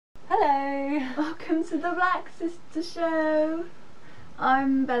Welcome to the Black Sister Show.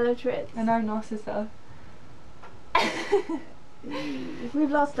 I'm Bellatrix. And I'm Narcissa. We've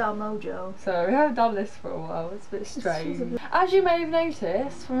lost our mojo. So we haven't done this for a while, it's a bit strange. As you may have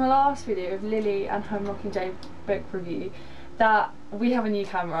noticed from the last video of Lily and her Mockingjay book review, that we have a new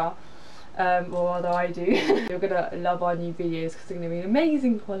camera. Or rather I do. You're gonna love our new videos because they're gonna be an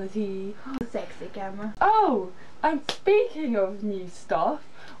amazing quality. Sexy camera. Oh, and speaking of new stuff,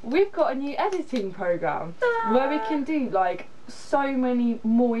 we've got a new editing program where we can do like so many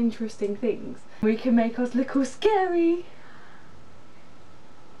more interesting things. We can make us look all scary.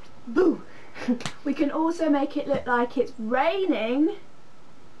 Boo! We can also make it look like it's raining.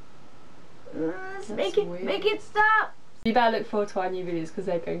 Make it stop! You better look forward to our new videos because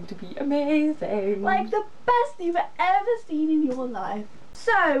they're going to be amazing. Like the best you've ever seen in your life.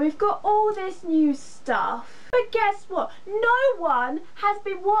 So we've got all this new stuff. But guess what? No one has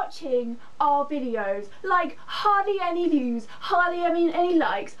been watching our videos. Like hardly any views, hardly any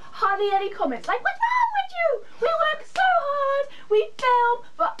likes, hardly any comments. Like what's wrong with you? We work so hard. We film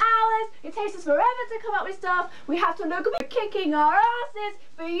for hours. It takes us forever to come up with stuff. We have to look at kicking our asses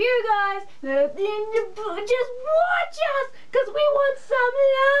for you guys. Just watch us because we want some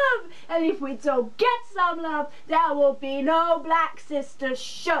love. And if we don't get some love, there will be no Black Sister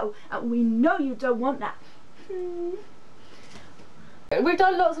Show. And we know you don't want that. We've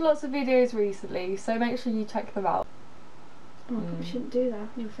done lots and lots of videos recently, so make sure you check them out. Oh, we shouldn't do that.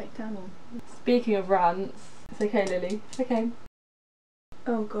 You're a fake animal. Speaking of rants, it's okay, Lily. It's okay.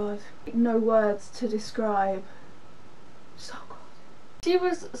 Oh God, no words to describe. So good. She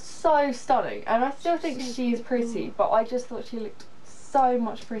was so stunning, and I still think she's pretty, but I just thought she looked so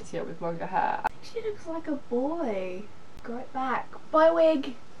much prettier with longer hair. She looks like a boy. Grow it back. Buy a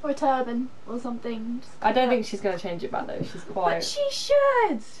wig or a turban or something. I don't think she's going to change it back though. She's quite. But she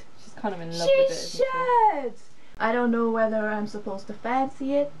should. She's kind of in love with it. She should. I don't know whether I'm supposed to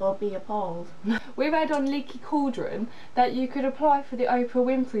fancy it or be appalled. We read on Leaky Cauldron that you could apply for the Oprah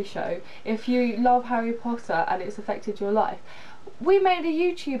Winfrey show if you love Harry Potter and it's affected your life. We made a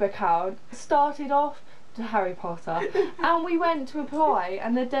YouTube account, started off to Harry Potter, and we went to apply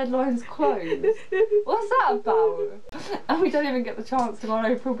and the deadline's closed. What's that about? And we don't even get the chance to go on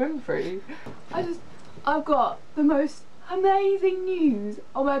Oprah Winfrey. I've got the most amazing news.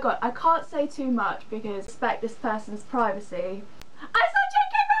 Oh my God, I can't say too much because I respect this person's privacy. I saw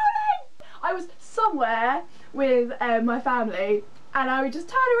J.K. Rowling! I was somewhere with my family and I would just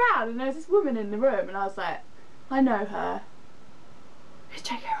turn around and there's this woman in the room and I was like, I know her. It's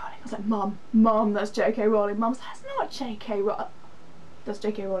J.K. Rowling. I was like, Mum, that's J.K. Rowling. Mum was like, that's not J.K. Rowling. That's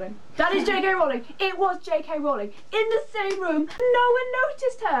J.K. Rowling. That is J.K. Rowling. It was J.K. Rowling. In the same room. No one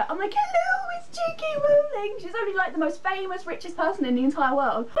noticed her. I'm like, hello, it's J.K. Rowling. She's only like the most famous, richest person in the entire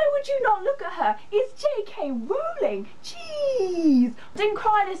world. Why would you not look at her? It's J.K. Rowling. Jeez. Didn't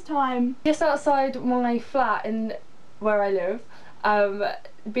cry this time. Just outside my flat in where I live,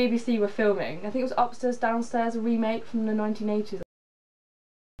 BBC were filming. I think it was Upstairs Downstairs, a remake from the 1980s.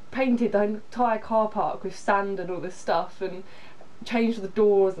 Painted the entire car park with sand and all this stuff and changed the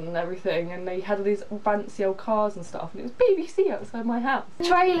doors and everything, and they had all these fancy old cars and stuff, and it was BBC outside my house. The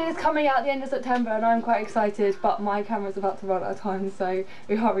trailer is coming out at the end of September and I'm quite excited, but my camera's about to run out of time so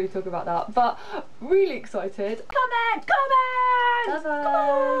we can't really talk about that, but really excited. Comment! Bye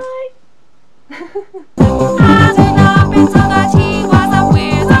bye! Bye!